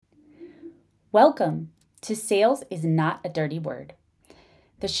Welcome to Sales is Not a Dirty Word,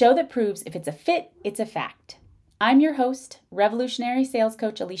 the show that proves if it's a fit, it's a fact. I'm your host, revolutionary sales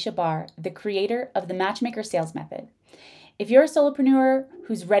coach Alicia Barr, the creator of the Matchmaker Sales Method. If you're a solopreneur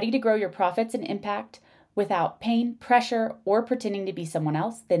who's ready to grow your profits and impact without pain, pressure, or pretending to be someone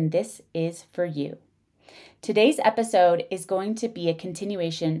else, then this is for you. Today's episode is going to be a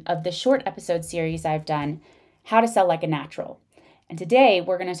continuation of the short episode series I've done, How to Sell Like a Natural. And today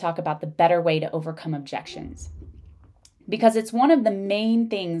we're going to talk about the better way to overcome objections, because it's one of the main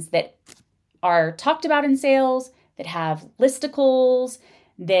things that are talked about in sales, that have listicles,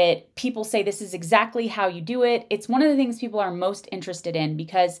 that people say this is exactly how you do it. It's one of the things people are most interested in,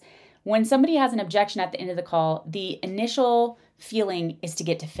 because when somebody has an objection at the end of the call, the initial feeling is to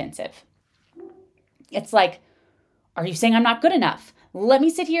get defensive. It's like, are you saying I'm not good enough? Let me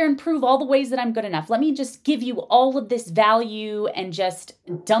sit here and prove all the ways that I'm good enough. Let me just give you all of this value and just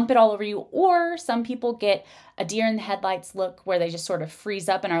dump it all over you. Or some people get a deer in the headlights look where they just sort of freeze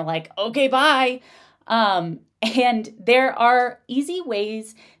up and are like, okay, bye. And there are easy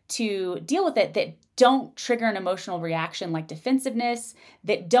ways to deal with it that don't trigger an emotional reaction like defensiveness,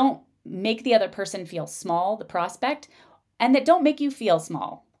 that don't make the other person feel small, the prospect, and that don't make you feel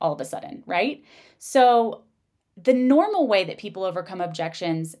small all of a sudden, right? So the normal way that people overcome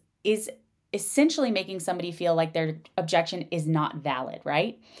objections is essentially making somebody feel like their objection is not valid,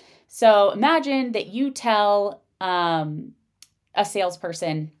 right? So imagine that you tell a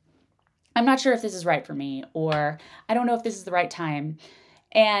salesperson, I'm not sure if this is right for me, or I don't know if this is the right time.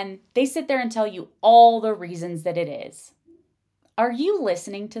 And they sit there and tell you all the reasons that it is. Are you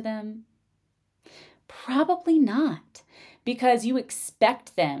listening to them? Probably not, because you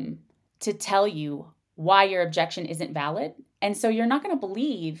expect them to tell you why your objection isn't valid. And so you're not going to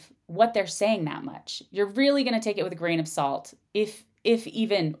believe what they're saying that much. You're really going to take it with a grain of salt, if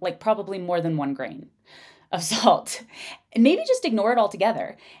even, like probably more than one grain of salt. And maybe just ignore it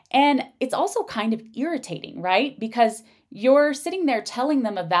altogether. And it's also kind of irritating, right? Because you're sitting there telling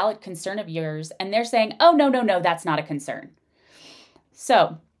them a valid concern of yours, and they're saying, oh, no, that's not a concern.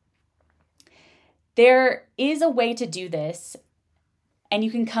 So there is a way to do this. And you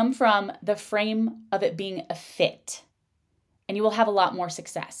can come from the frame of it being a fit, and you will have a lot more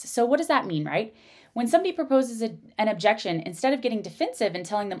success. So what does that mean, right? When somebody proposes an objection, instead of getting defensive and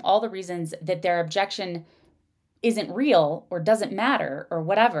telling them all the reasons that their objection isn't real or doesn't matter or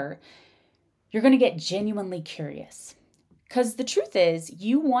whatever, you're going to get genuinely curious. Because the truth is,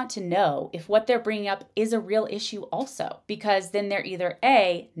 you want to know if what they're bringing up is a real issue also, because then they're either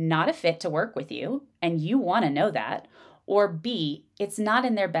A, not a fit to work with you, and you want to know that, or B, it's not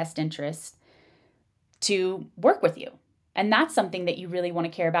in their best interest to work with you. And that's something that you really want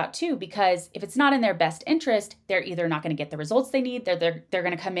to care about too, because if it's not in their best interest, they're either not going to get the results they need, they're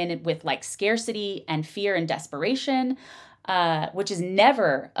going to come in with like scarcity and fear and desperation, which is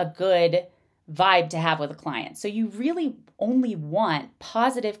never a good vibe to have with a client. So you really only want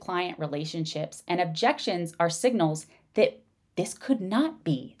positive client relationships, and objections are signals that this could not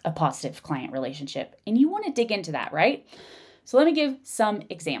be a positive client relationship. And you want to dig into that, right? So let me give some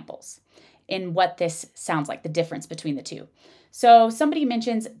examples in what this sounds like, the difference between the two. So somebody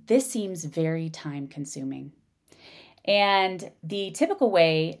mentions, this seems very time consuming. And the typical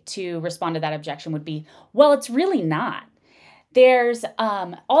way to respond to that objection would be, well, it's really not. There's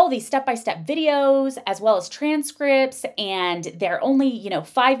all these step-by-step videos as well as transcripts, and they're only,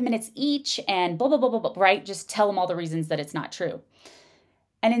 5 minutes each, and blah, blah, blah, blah, blah, right? Just tell them all the reasons that it's not true.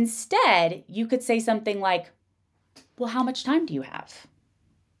 And instead, you could say something like, well, how much time do you have?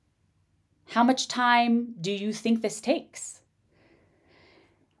 How much time do you think this takes?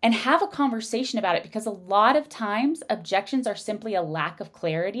 And have a conversation about it, because a lot of times objections are simply a lack of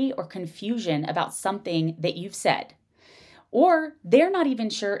clarity or confusion about something that you've said. Or they're not even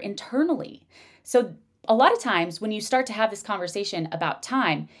sure internally. So a lot of times when you start to have this conversation about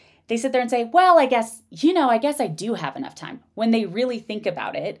time, they sit there and say, well, I guess I do have enough time. When they really think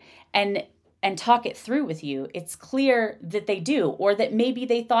about it and talk it through with you, it's clear that they do, or that maybe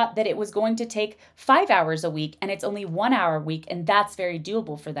they thought that it was going to take 5 hours a week and it's only 1 hour a week, and that's very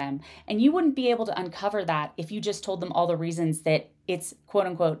doable for them. And you wouldn't be able to uncover that if you just told them all the reasons that it's quote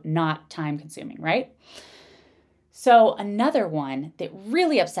unquote not time consuming, right? So another one that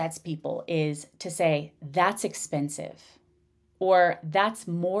really upsets people is to say, that's expensive, or that's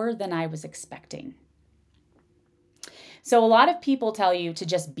more than I was expecting. So a lot of people tell you to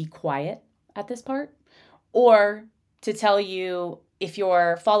just be quiet at this part, or to tell you, if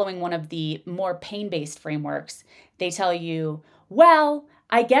you're following one of the more pain-based frameworks, they tell you, well,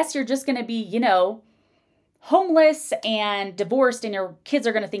 I guess you're just going to be, homeless and divorced and your kids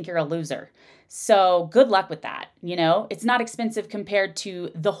are going to think you're a loser. So good luck with that. It's not expensive compared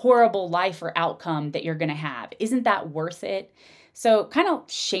to the horrible life or outcome that you're going to have. Isn't that worth it? So kind of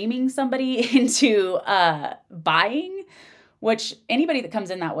shaming somebody into buying, which anybody that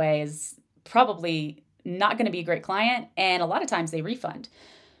comes in that way is probably not going to be a great client. And a lot of times they refund.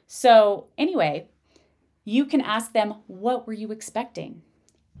 So anyway, you can ask them, what were you expecting?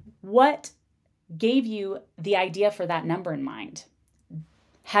 What gave you the idea for that number in mind?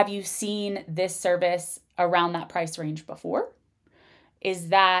 Have you seen this service around that price range before? Is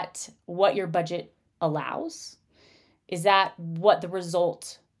that what your budget allows? Is that what the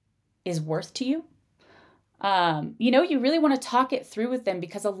result is worth to you? You really want to talk it through with them,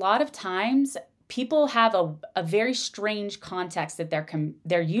 because a lot of times people have a very strange context that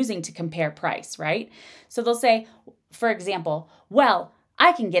they're using to compare price, right? So they'll say, for example, well,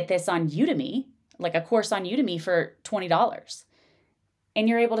 I can get this on Udemy, like a course on Udemy for $20. And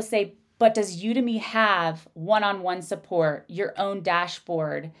you're able to say, but does Udemy have one-on-one support, your own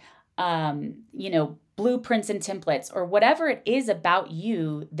dashboard, blueprints and templates, or whatever it is about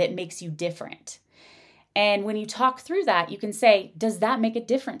you that makes you different? And when you talk through that, you can say, does that make a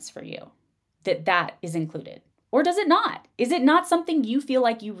difference for you that is included? Or does it not? Is it not something you feel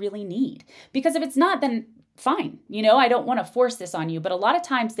like you really need? Because if it's not, then fine. I don't want to force this on you, but a lot of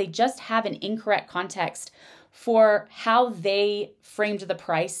times they just have an incorrect context for how they framed the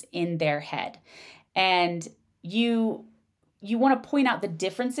price in their head. And you want to point out the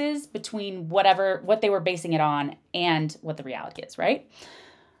differences between what they were basing it on and what the reality is, right?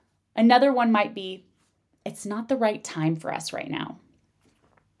 Another one might be, it's not the right time for us right now.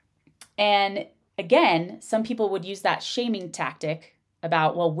 And again, some people would use that shaming tactic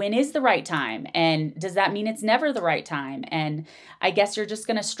about, well, when is the right time? And does that mean it's never the right time? And I guess you're just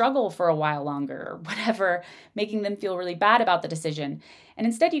going to struggle for a while longer or whatever, making them feel really bad about the decision. And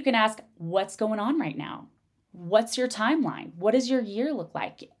instead you can ask, what's going on right now? What's your timeline? What does your year look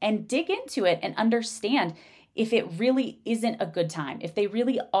like? And dig into it and understand if it really isn't a good time, if they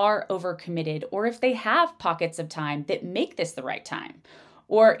really are overcommitted, or if they have pockets of time that make this the right time,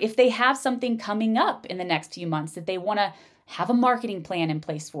 or if they have something coming up in the next few months that they want to have a marketing plan in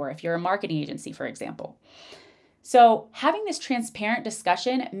place for, if you're a marketing agency, for example. So having this transparent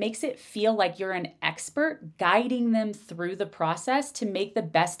discussion makes it feel like you're an expert guiding them through the process to make the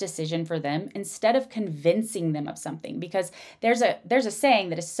best decision for them instead of convincing them of something. Because there's a saying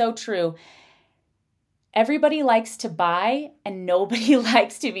that is so true. Everybody likes to buy and nobody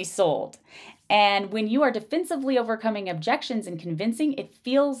likes to be sold. And when you are defensively overcoming objections and convincing, it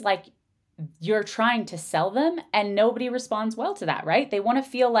feels like you're trying to sell them, and nobody responds well to that, right? They want to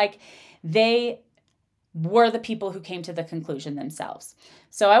feel like they were the people who came to the conclusion themselves.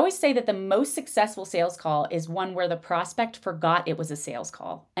 So I always say that the most successful sales call is one where the prospect forgot it was a sales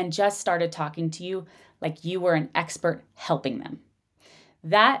call and just started talking to you like you were an expert helping them.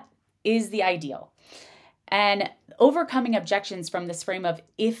 That is the ideal. And overcoming objections from this frame of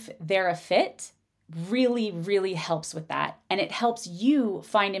if they're a fit really, really helps with that. And it helps you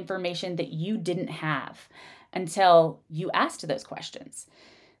find information that you didn't have until you asked those questions.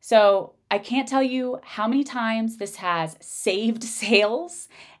 So I can't tell you how many times this has saved sales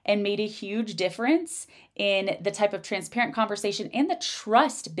and made a huge difference in the type of transparent conversation and the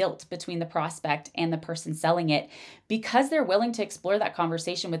trust built between the prospect and the person selling it, because they're willing to explore that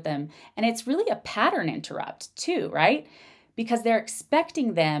conversation with them. And it's really a pattern interrupt too, right? Because they're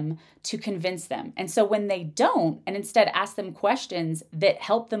expecting them to convince them. And so when they don't, and instead ask them questions that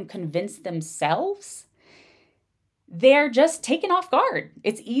help them convince themselves, they're just taken off guard.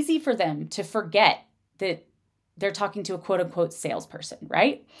 It's easy for them to forget that they're talking to a quote unquote salesperson,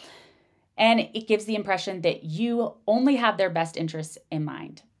 right? And it gives the impression that you only have their best interests in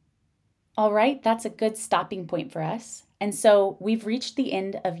mind. All right, that's a good stopping point for us. And so we've reached the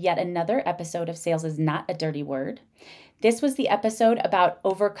end of yet another episode of Sales is Not a Dirty Word. This was the episode about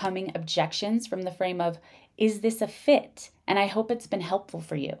overcoming objections from the frame of, is this a fit? And I hope it's been helpful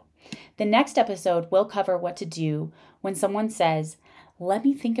for you. The next episode will cover what to do when someone says, let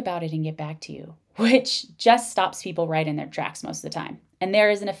me think about it and get back to you, which just stops people right in their tracks most of the time. And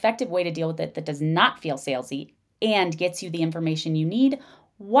there is an effective way to deal with it that does not feel salesy and gets you the information you need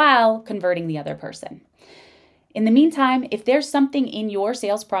while converting the other person. In the meantime, if there's something in your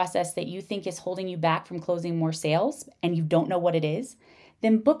sales process that you think is holding you back from closing more sales and you don't know what it is,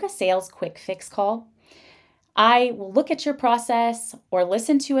 then book a sales quick fix call. I will look at your process or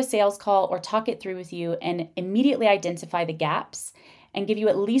listen to a sales call or talk it through with you and immediately identify the gaps and give you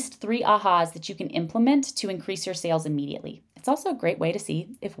at least 3 ahas that you can implement to increase your sales immediately. It's also a great way to see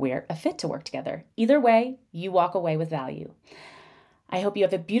if we're a fit to work together. Either way, you walk away with value. I hope you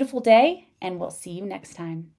have a beautiful day, and we'll see you next time.